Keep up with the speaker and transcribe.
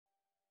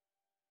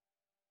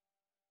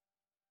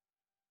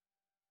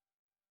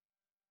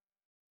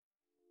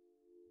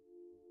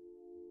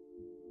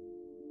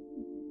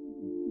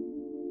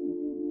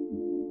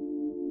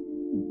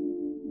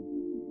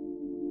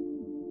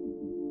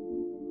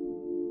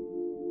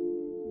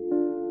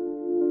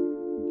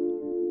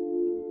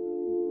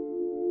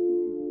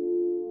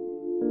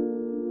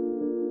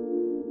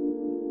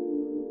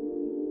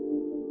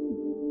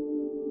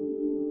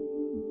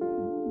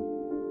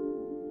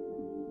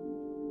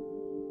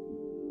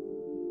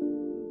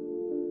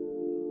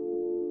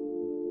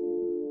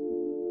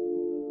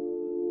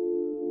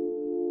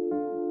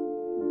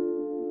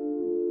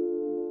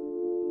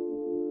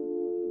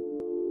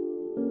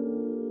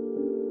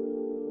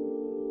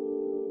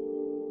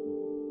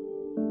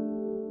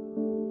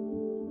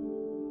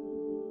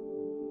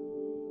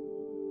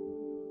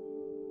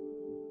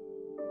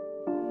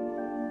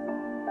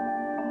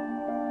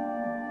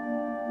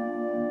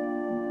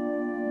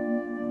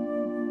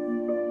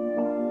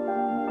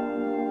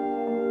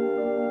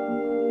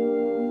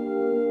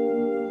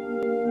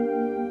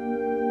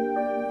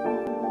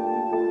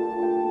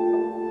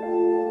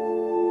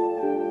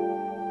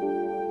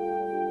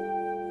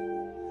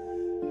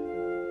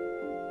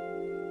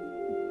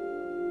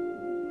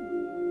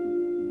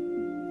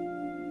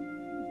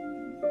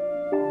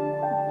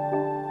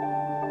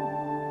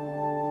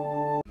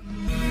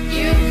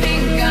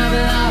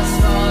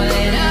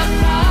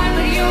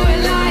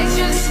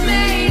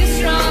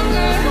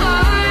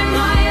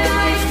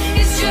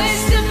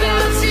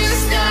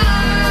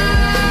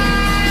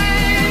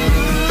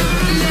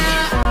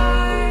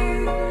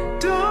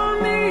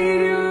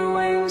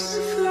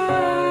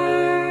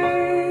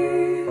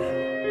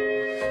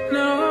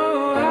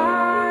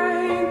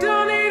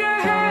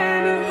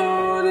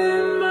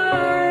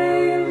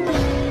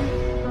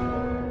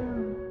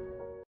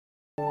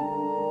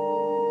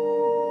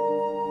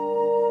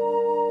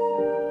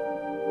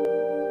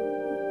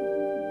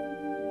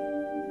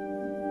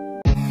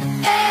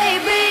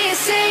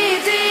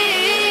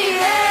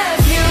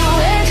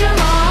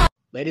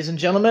Ladies and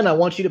gentlemen, I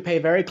want you to pay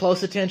very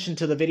close attention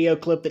to the video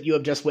clip that you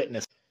have just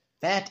witnessed.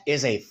 That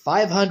is a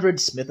 500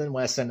 Smith &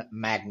 Wesson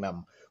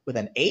Magnum with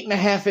an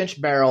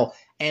 8.5-inch barrel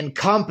and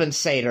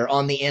compensator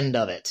on the end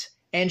of it.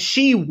 And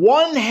she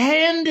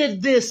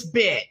one-handed this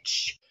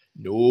bitch.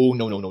 No.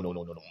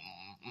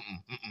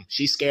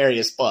 She's scary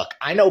as fuck.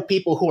 I know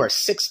people who are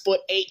 6'8",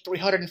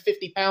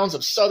 350 pounds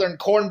of southern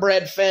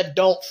cornbread fed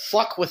don't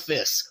fuck with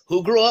this,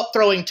 who grew up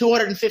throwing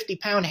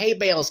 250-pound hay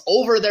bales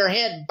over their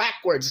head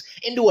backwards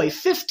into a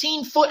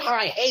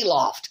 15-foot-high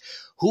hayloft,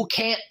 who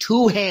can't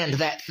two-hand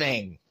that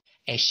thing.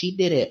 And she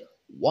did it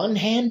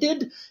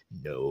one-handed?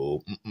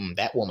 No,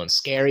 that woman's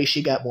scary.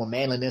 She got more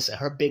manliness in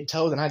her big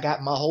toe than I got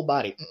in my whole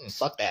body.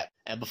 Fuck that.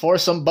 And before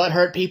some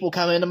butthurt people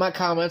come into my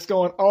comments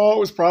going, oh, it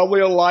was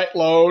probably a light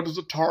load, it was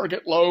a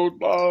target load,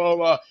 blah, blah,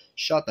 blah.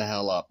 Shut the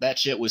hell up. That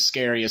shit was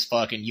scary as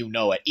fuck and you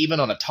know it. Even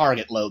on a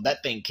target load,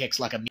 that thing kicks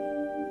like a...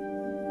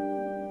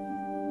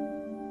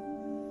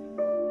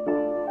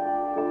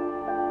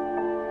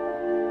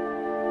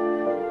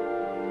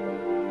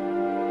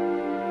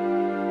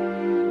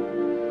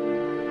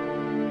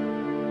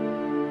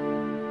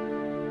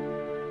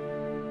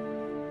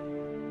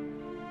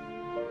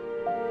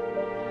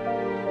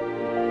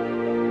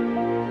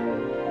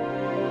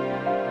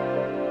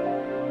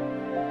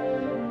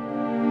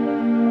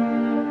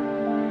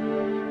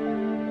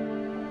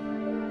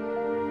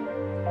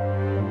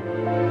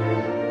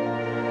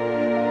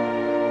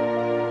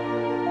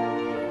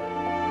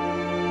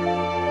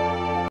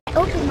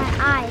 Opened my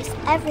eyes,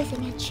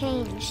 everything had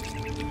changed.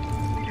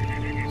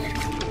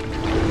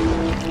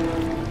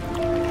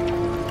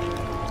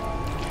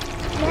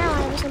 Now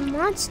I was a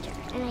monster,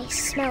 and I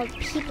smelled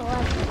people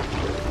everywhere.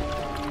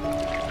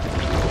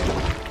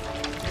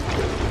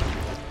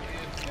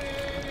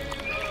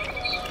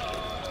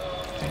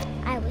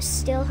 I was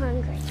still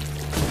hungry,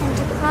 and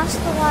to cross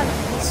the water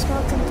I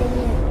smelled something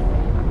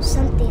new,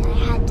 something I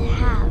had to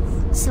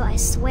have, so I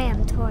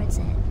swam towards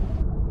it.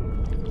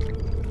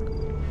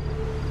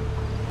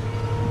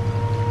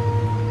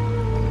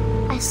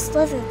 I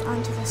slithered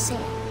onto the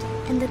sand,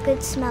 and the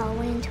good smell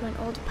went into an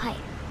old pipe.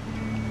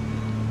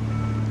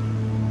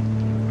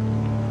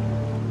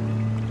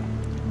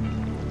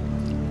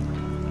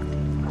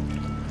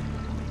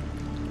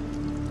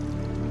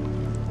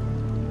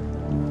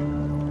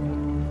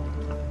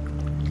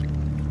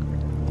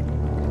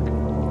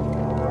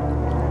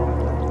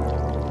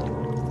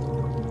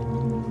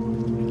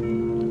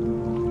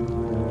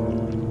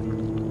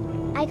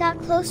 I got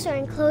closer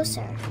and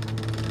closer.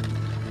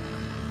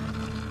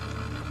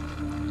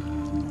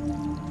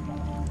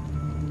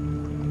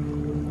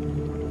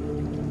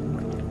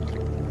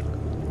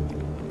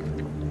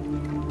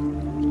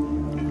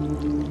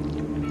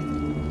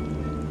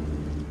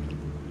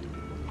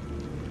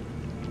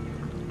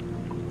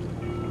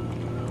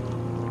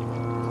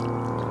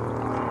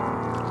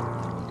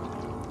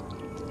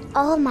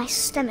 All of my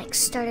stomach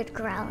started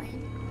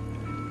growling.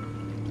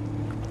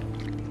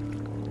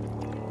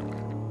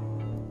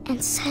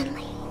 And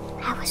suddenly,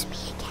 I was me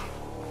again.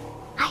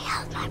 I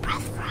held my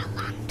breath for a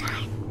long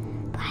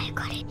time, but I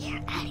couldn't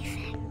hear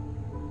anything.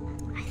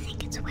 I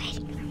think it's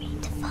waiting for me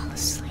to fall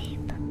asleep.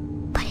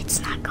 But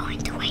it's not going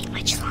to wait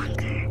much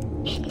longer.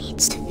 It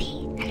needs to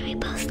feed, and we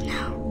both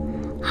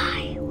know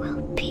I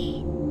will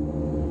be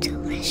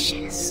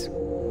delicious.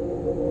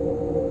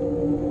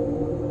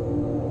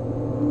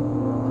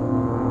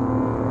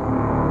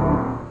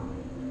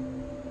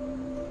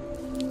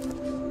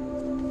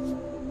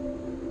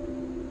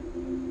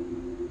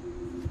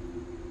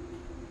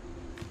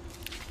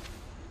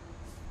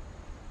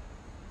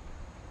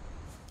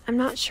 I'm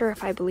not sure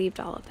if I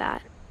believed all of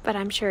that, but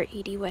I'm sure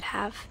Edie would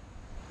have.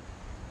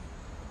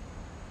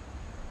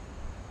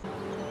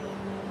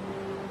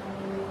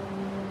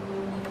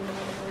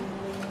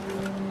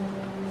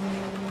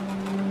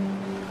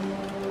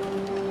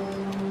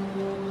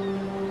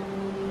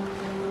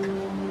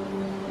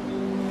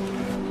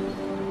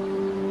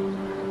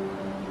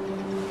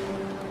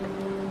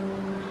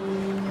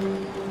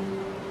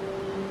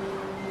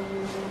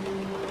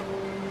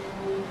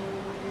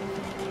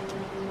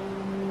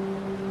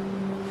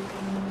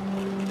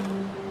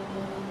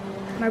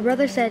 My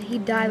brother said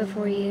he'd die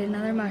before he ate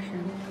another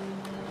mushroom.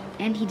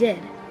 And he did.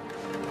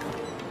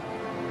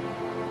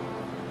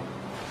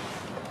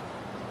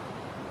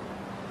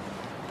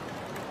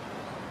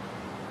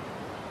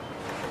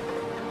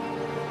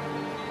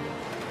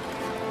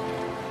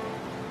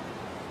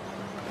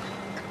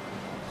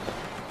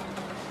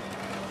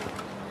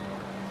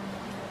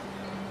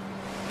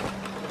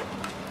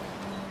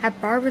 At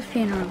Barbara's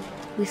funeral,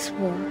 we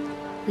swore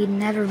we'd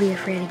never be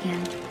afraid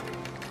again.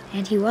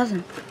 And he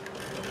wasn't.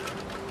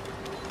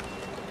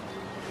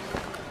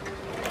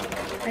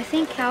 I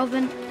think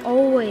Calvin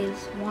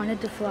always wanted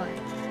to fly.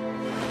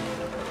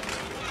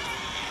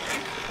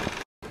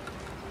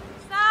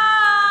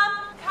 Sam!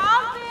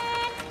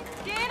 Calvin!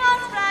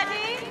 Dinner's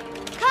ready!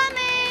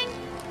 Coming!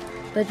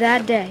 But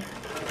that day,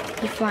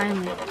 he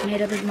finally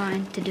made up his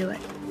mind to do it.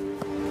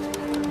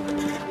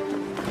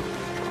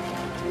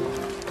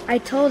 I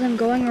told him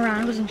going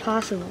around was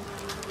impossible.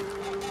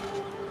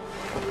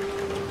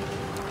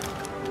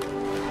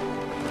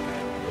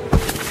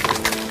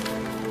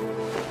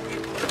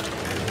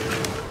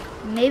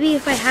 Maybe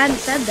if I hadn't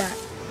said that.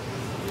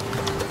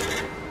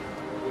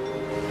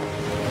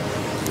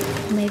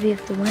 Maybe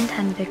if the wind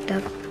hadn't picked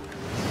up.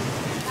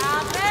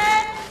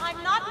 Calvin,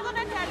 I'm not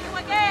gonna tell you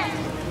again.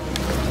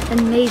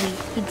 Then maybe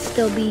he'd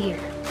still be here.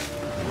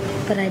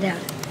 But I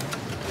doubt it.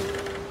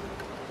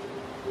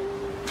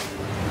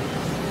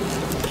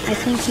 I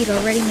think he'd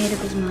already made up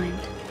his mind.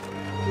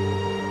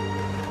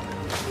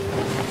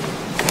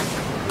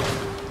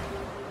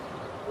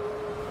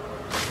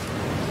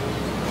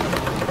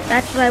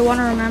 That's what I want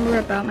to remember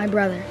about my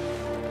brother.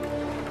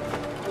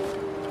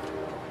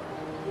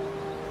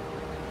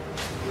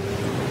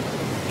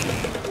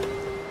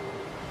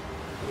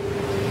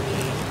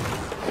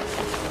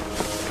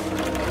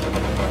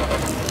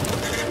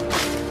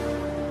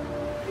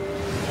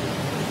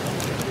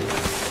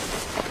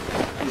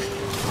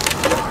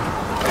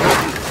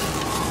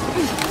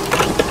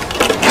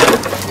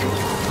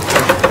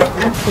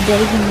 That's the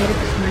day he made up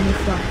his mind to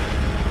fly.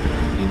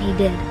 And he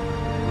did.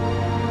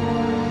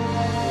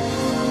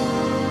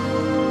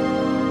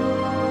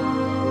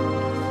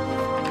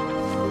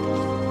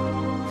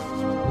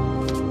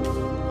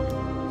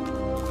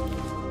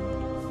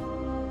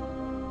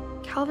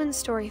 Calvin's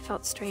story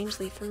felt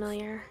strangely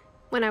familiar.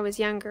 When I was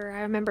younger,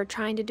 I remember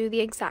trying to do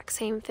the exact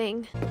same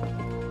thing.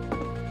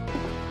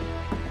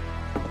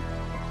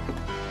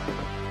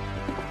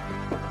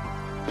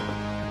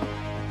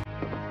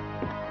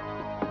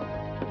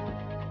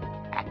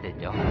 At the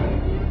door,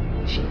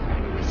 she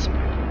heard whispering.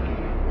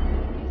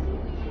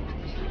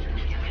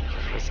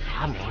 It was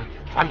coming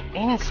from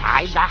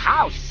inside the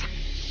house.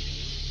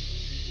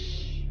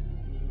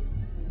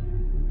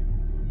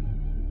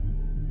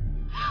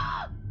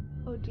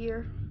 Oh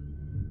dear.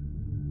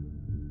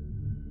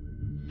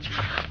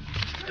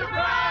 The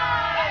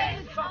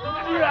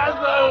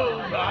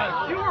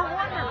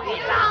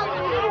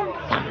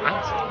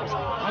monsters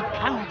had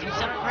come to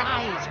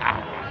surprise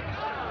her.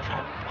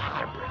 For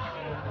Barbara,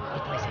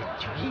 it was a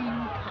dream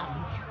come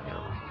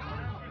true.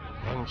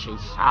 Then she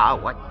saw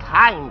what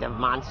kind of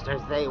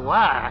monsters they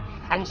were,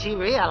 and she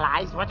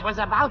realized what was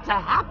about to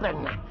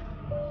happen.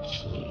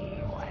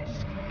 She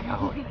was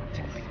going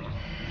to be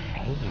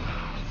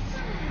famous.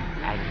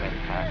 And with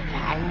her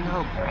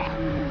final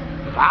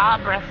breath,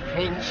 Barbara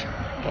Finch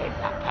gave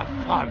the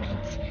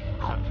performance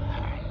of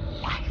her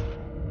life.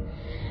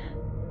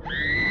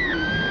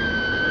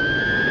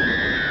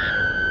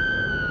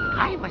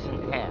 I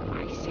wasn't there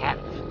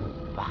myself,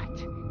 but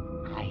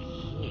I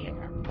hear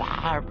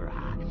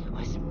Barbara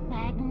was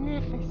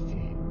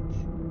magnificent.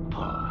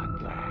 Poor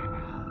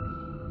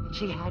girl.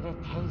 She had a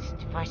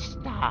taste for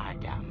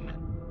stardom.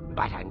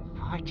 But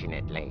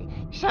unfortunately,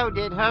 so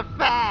did her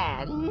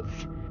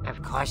fans.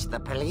 Of course, the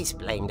police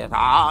blamed it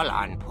all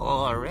on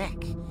poor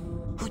Rick,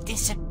 who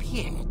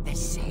disappeared the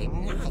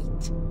same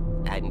night.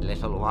 And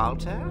little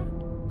Walter,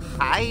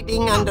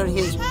 hiding under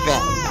his bed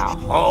the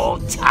whole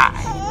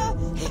time.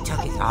 He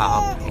took it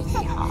all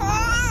pretty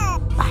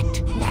hard.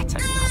 But that's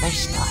another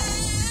story.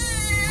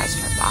 As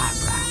for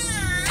Barbara,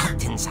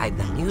 tucked inside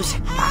the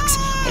music box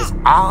is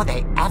all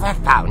they ever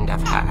found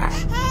of her.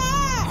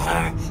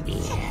 Her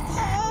ear.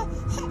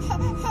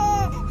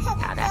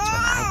 Now that's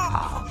what I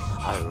call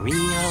a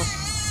real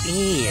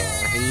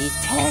eerie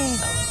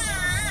tale.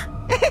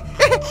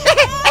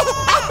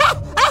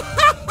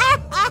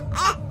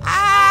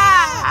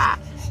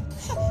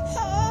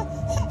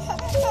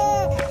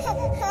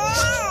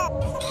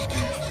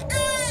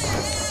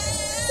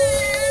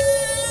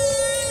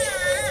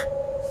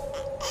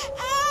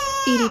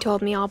 Edie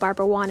told me all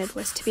Barbara wanted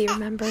was to be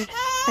remembered,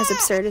 as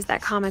absurd as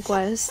that comic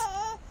was.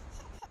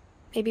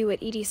 Maybe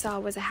what Edie saw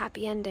was a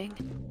happy ending.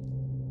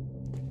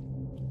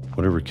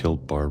 Whatever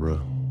killed Barbara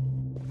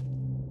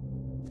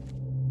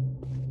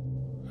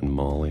and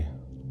Molly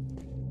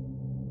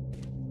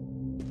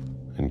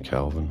and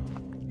Calvin.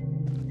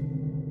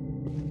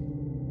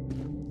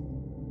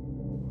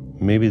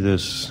 Maybe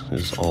this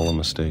is all a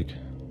mistake.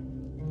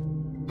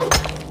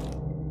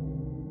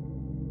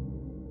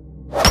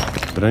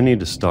 But I need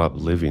to stop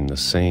living the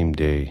same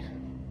day,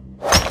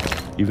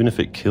 even if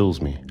it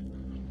kills me.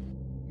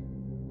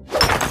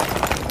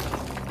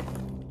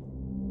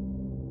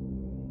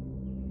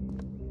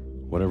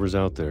 Whatever's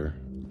out there,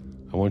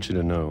 I want you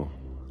to know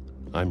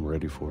I'm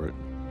ready for it.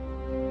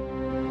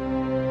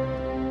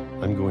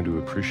 I'm going to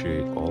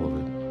appreciate all of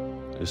it,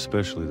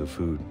 especially the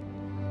food.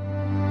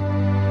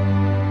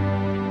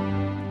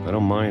 I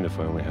don't mind if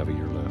I only have a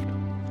year left,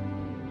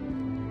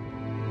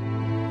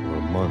 or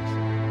a month,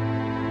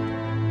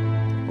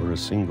 or a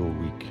single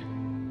week.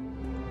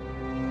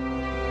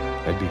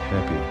 I'd be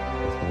happy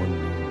with one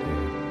new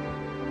day.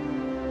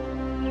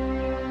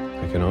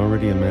 I can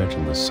already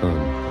imagine the sun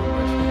on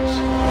my face.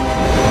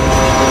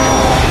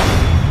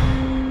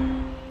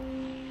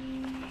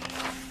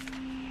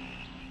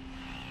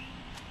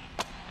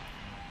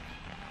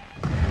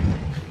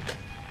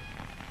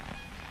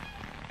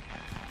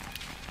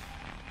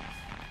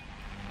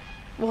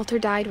 Walter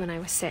died when I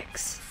was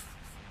 6.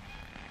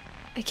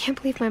 I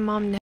can't believe my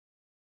mom